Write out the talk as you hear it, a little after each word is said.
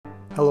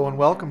Hello and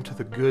welcome to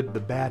the good, the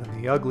bad, and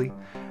the ugly,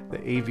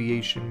 the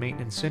aviation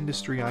maintenance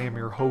industry. I am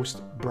your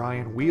host,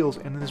 Brian Wheels,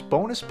 and in this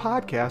bonus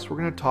podcast, we're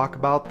going to talk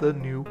about the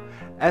new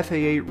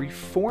FAA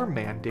reform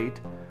mandate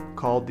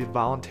called the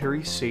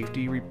Voluntary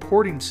Safety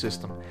Reporting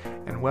System,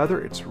 and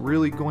whether it's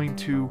really going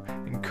to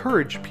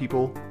encourage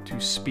people to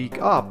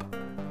speak up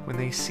when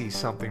they see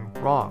something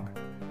wrong.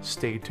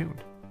 Stay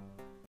tuned.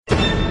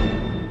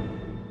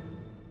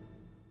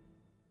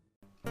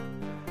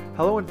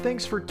 Hello and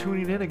thanks for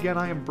tuning in. Again,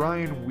 I am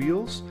Brian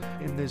Wheels.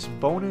 In this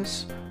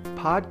bonus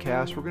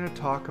podcast, we're going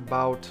to talk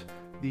about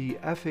the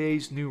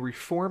FAA's new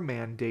reform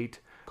mandate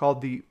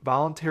called the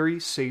Voluntary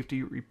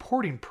Safety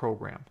Reporting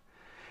Program,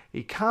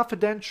 a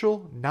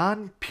confidential,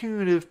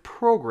 non-punitive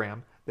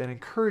program that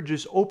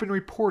encourages open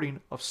reporting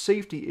of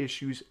safety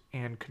issues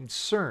and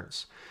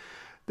concerns.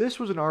 This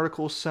was an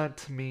article sent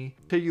to me.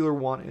 The particular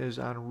one is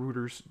on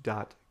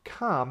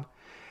Reuters.com.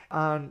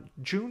 On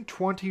June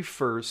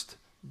 21st,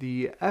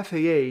 the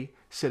FAA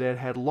said it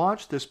had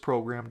launched this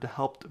program to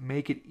help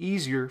make it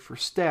easier for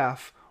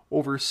staff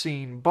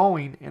overseeing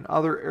Boeing and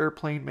other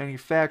airplane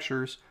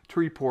manufacturers to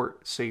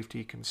report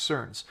safety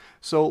concerns.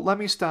 So let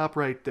me stop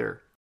right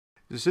there.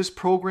 Does this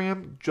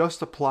program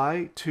just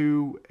apply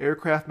to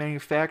aircraft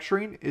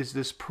manufacturing? Is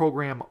this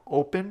program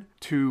open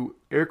to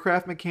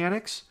aircraft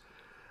mechanics?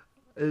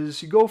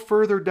 As you go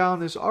further down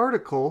this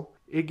article,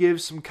 it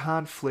gives some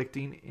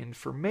conflicting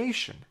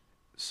information,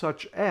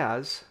 such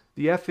as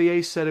the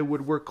FAA said it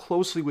would work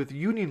closely with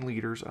union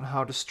leaders on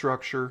how to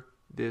structure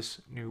this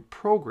new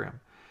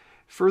program.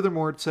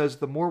 Furthermore, it says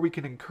the more we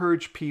can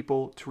encourage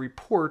people to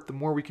report, the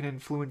more we can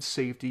influence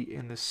safety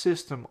in the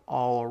system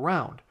all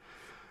around.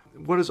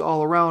 What does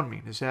all around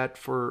mean? Is that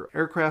for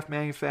aircraft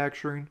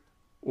manufacturing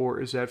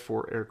or is that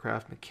for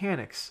aircraft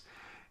mechanics?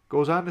 It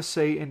goes on to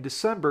say in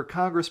December,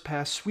 Congress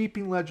passed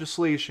sweeping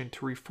legislation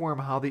to reform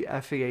how the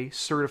FAA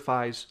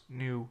certifies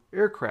new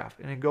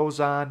aircraft. And it goes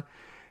on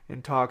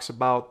and talks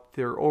about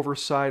their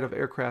oversight of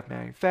aircraft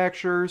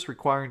manufacturers,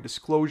 requiring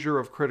disclosure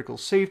of critical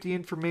safety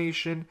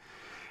information,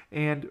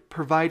 and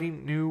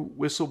providing new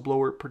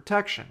whistleblower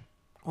protection.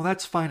 Well,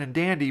 that's fine and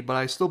dandy, but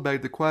I still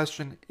beg the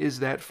question, is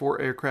that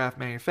for aircraft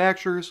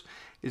manufacturers?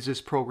 Is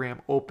this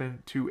program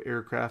open to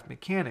aircraft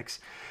mechanics?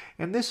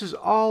 And this is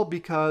all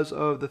because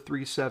of the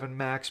 737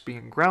 MAX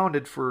being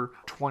grounded for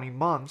 20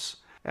 months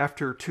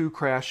after 2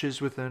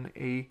 crashes within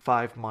a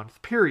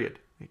 5-month period.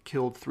 It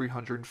killed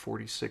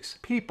 346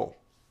 people.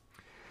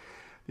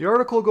 The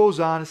article goes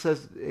on and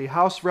says a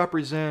House of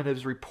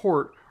Representatives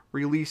report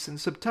released in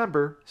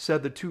September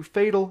said the 2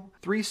 fatal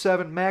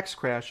 737 MAX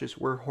crashes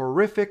were a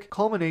horrific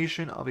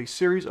culmination of a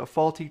series of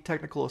faulty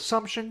technical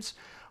assumptions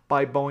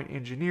by Boeing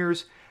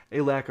engineers,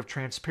 a lack of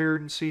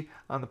transparency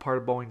on the part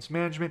of Boeing's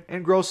management,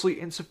 and grossly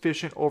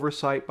insufficient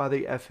oversight by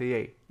the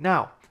FAA.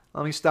 Now,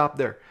 let me stop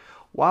there.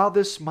 While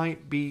this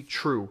might be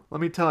true,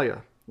 let me tell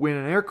you, when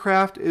an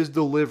aircraft is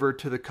delivered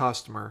to the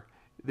customer,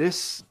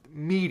 this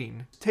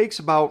meeting takes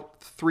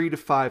about 3 to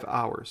 5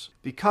 hours.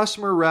 The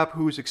customer rep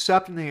who is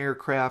accepting the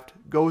aircraft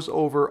goes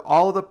over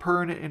all the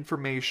pertinent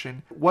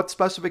information, what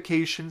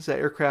specifications that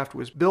aircraft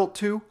was built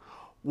to,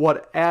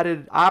 what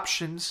added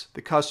options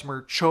the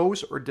customer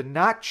chose or did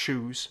not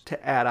choose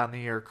to add on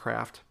the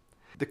aircraft.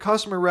 The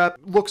customer rep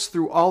looks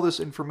through all this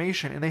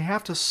information and they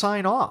have to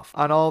sign off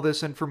on all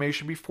this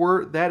information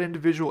before that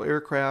individual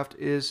aircraft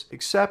is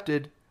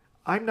accepted.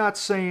 I'm not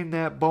saying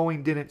that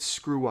Boeing didn't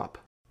screw up.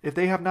 If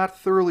they have not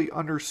thoroughly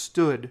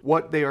understood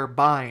what they are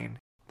buying,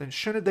 then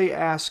shouldn't they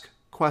ask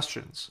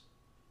questions?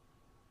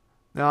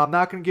 Now, I'm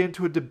not going to get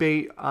into a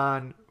debate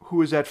on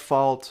who is at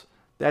fault.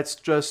 That's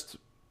just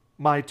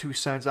my 2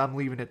 cents. I'm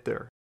leaving it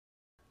there.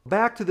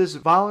 Back to this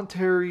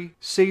voluntary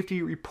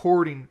safety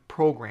reporting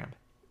program.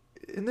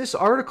 In this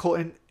article,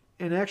 and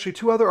actually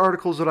 2 other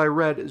articles that I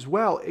read as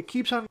well, it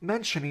keeps on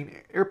mentioning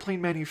airplane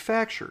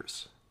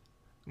manufacturers.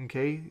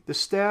 Okay, the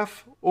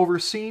staff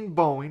overseeing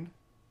Boeing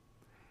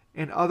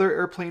and other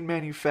airplane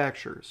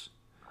manufacturers.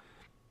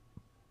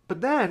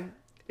 But then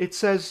it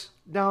says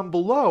down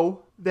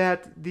below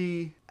that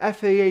the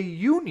FAA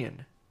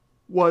union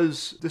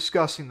was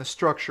discussing the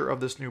structure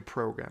of this new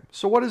program.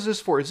 So what is this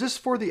for? Is this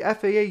for the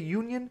FAA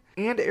union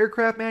and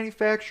aircraft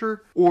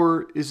manufacturer,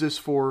 or is this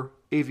for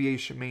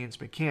aviation maintenance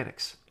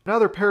mechanics?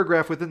 Another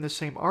paragraph within the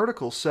same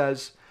article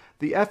says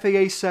the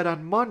FAA said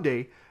on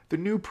Monday the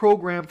new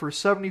program for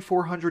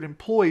 7,400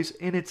 employees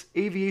in its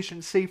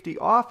aviation safety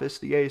office,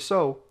 the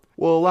ASO,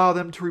 will allow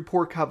them to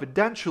report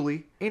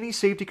confidentially any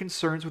safety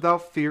concerns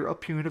without fear of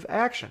punitive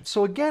action.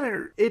 So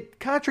again, it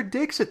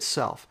contradicts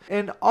itself.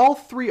 And all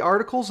 3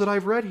 articles that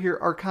I've read here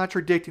are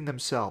contradicting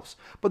themselves.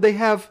 But they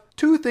have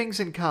 2 things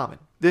in common.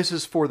 This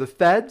is for the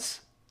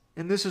feds,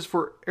 and this is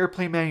for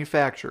airplane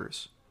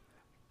manufacturers.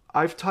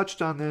 I've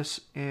touched on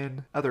this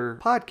in other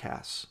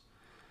podcasts.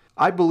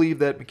 I believe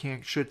that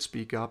mechanics should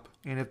speak up,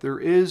 and if there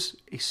is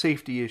a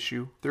safety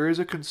issue, there is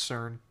a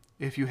concern,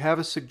 if you have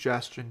a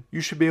suggestion,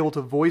 you should be able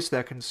to voice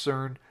that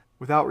concern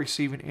without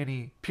receiving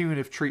any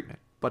punitive treatment.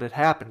 But it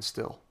happens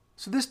still.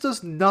 So this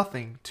does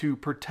nothing to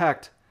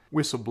protect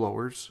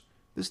whistleblowers.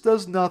 This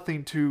does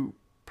nothing to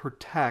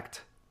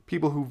protect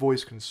people who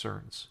voice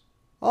concerns.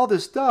 All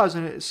this does,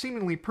 and it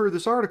seemingly per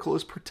this article,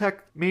 is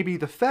protect maybe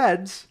the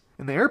feds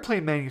and the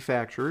airplane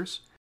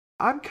manufacturers.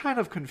 I'm kind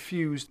of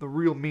confused the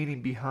real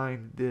meaning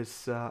behind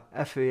this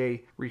FAA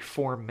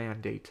reform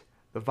mandate,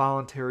 the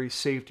Voluntary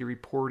Safety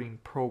Reporting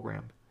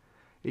Program,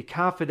 a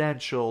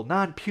confidential,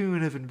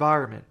 non-punitive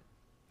environment.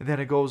 And then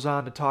it goes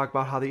on to talk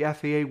about how the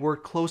FAA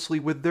worked closely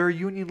with their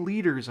union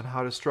leaders on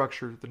how to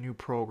structure the new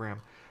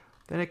program.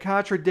 Then it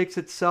contradicts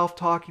itself,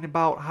 talking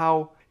about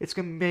how it's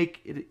going to make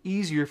it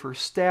easier for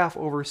staff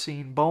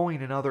overseeing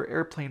Boeing and other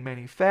airplane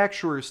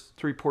manufacturers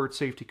to report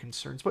safety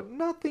concerns. But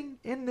nothing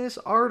in this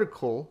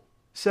article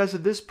says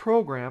that this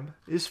program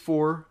is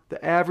for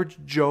the average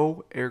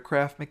Joe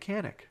aircraft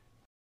mechanic.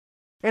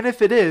 And if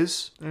it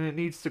is, then it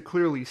needs to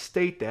clearly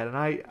state that. And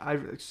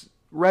I've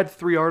read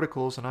 3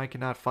 articles and I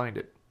cannot find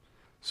it.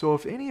 So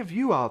if any of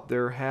you out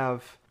there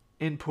have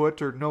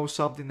input or know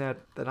something that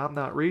I'm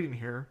not reading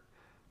here,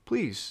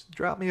 please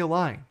drop me a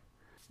line.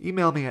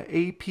 Email me at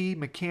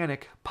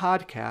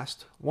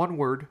apmechanicpodcast, one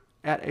word,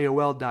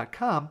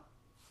 @aol.com,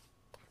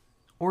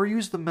 or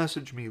use the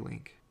message me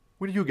link.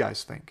 What do you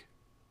guys think?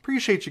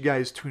 Appreciate you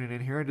guys tuning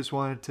in here. I just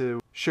wanted to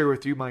share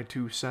with you my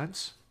 2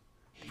 cents.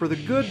 For the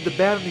good, the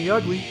bad, and the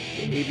ugly,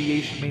 the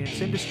aviation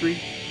maintenance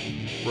industry,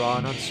 raw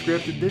and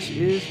unscripted, this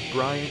is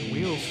Brian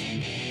Wheels.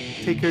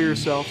 Take care of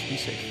yourself. Be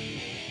safe.